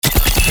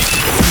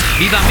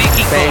¡Viva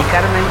México! Playa del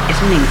Carmen es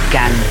un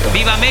encanto.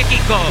 ¡Viva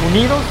México!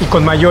 Unidos y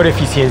con mayor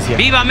eficiencia.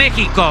 ¡Viva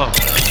México!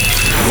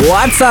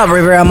 What's up,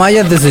 Rivera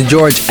Maya? This is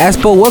George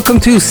Espo.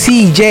 Welcome to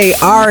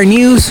CJR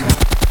News.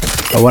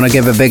 I want to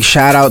give a big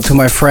shout out to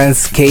my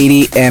friends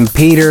Katie and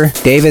Peter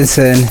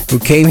Davidson, who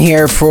came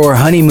here for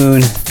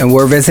honeymoon and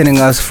were visiting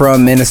us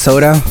from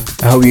Minnesota.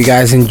 I hope you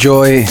guys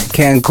enjoy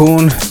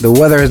Cancun. The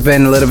weather has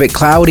been a little bit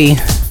cloudy,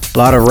 a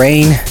lot of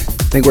rain.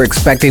 I think we're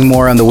expecting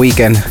more on the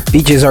weekend.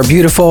 Beaches are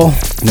beautiful,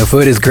 and the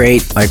food is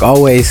great, like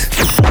always.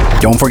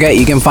 Don't forget,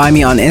 you can find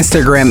me on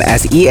Instagram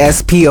as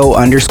ESPO_MX.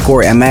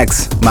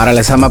 Mara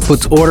Lezama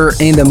puts order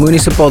in the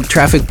municipal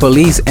traffic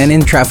police and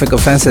in traffic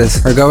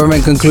offenses. Our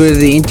government concluded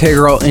the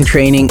integral in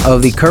training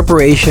of the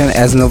corporation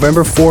as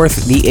November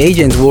 4th, the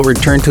agents will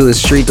return to the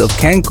streets of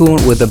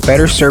Cancun with a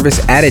better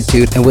service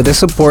attitude and with the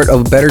support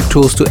of better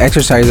tools to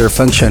exercise their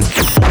function.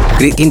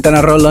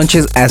 Quintana Roo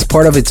launches as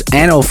part of its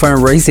annual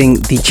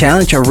fundraising the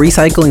challenge of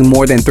recycling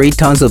more than 3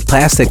 tons of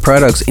plastic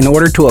products in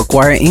order to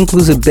acquire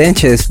inclusive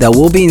benches that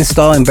will be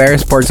installed in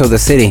various parts of the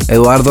city.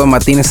 Eduardo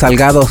Martinez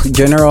Salgado,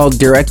 General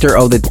Director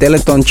of the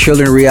Teleton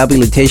Children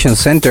Rehabilitation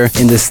Center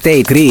in the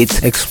state,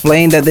 CRIT,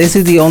 explained that this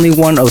is the only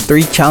one of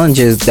 3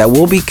 challenges that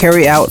will be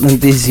carried out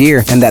this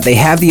year and that they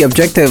have the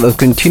objective of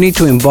continuing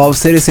to involve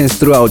citizens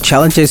throughout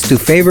challenges to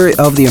favor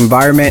of the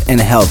environment and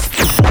health.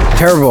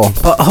 Terrible.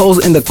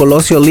 Potholes in the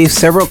Colosio leave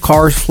several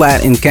cars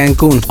flat in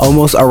Cancun.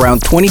 Almost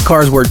around 20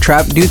 cars were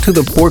trapped due to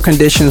the poor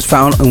conditions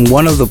found on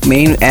one of the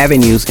main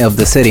avenues of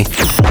the city.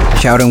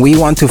 Shouting "We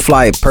want to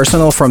fly"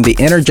 personnel from the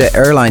Interjet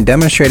airline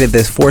demonstrated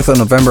this 4th of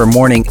November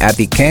morning at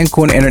the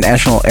Cancun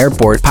International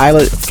Airport.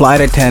 Pilot,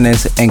 flight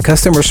attendants, and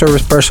customer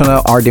service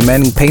personnel are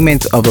demanding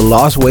payment of the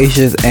lost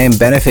wages and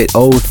benefit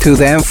owed to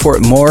them for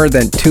more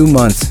than 2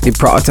 months. The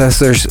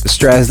protesters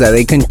stressed that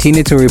they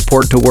continue to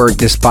report to work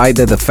despite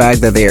the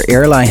fact that their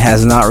airline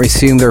has not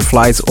resumed their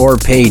flights or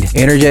paid.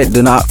 Interjet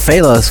 "Do Not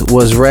Fail Us"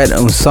 was read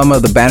on some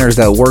of the banners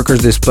that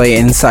workers display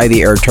inside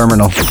the air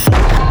terminal.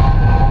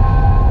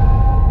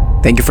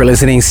 Thank you for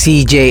listening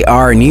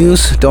CJR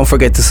News. Don't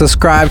forget to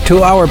subscribe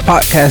to our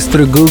podcast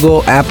through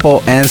Google,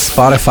 Apple, and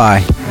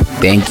Spotify.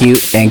 Thank you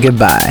and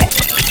goodbye.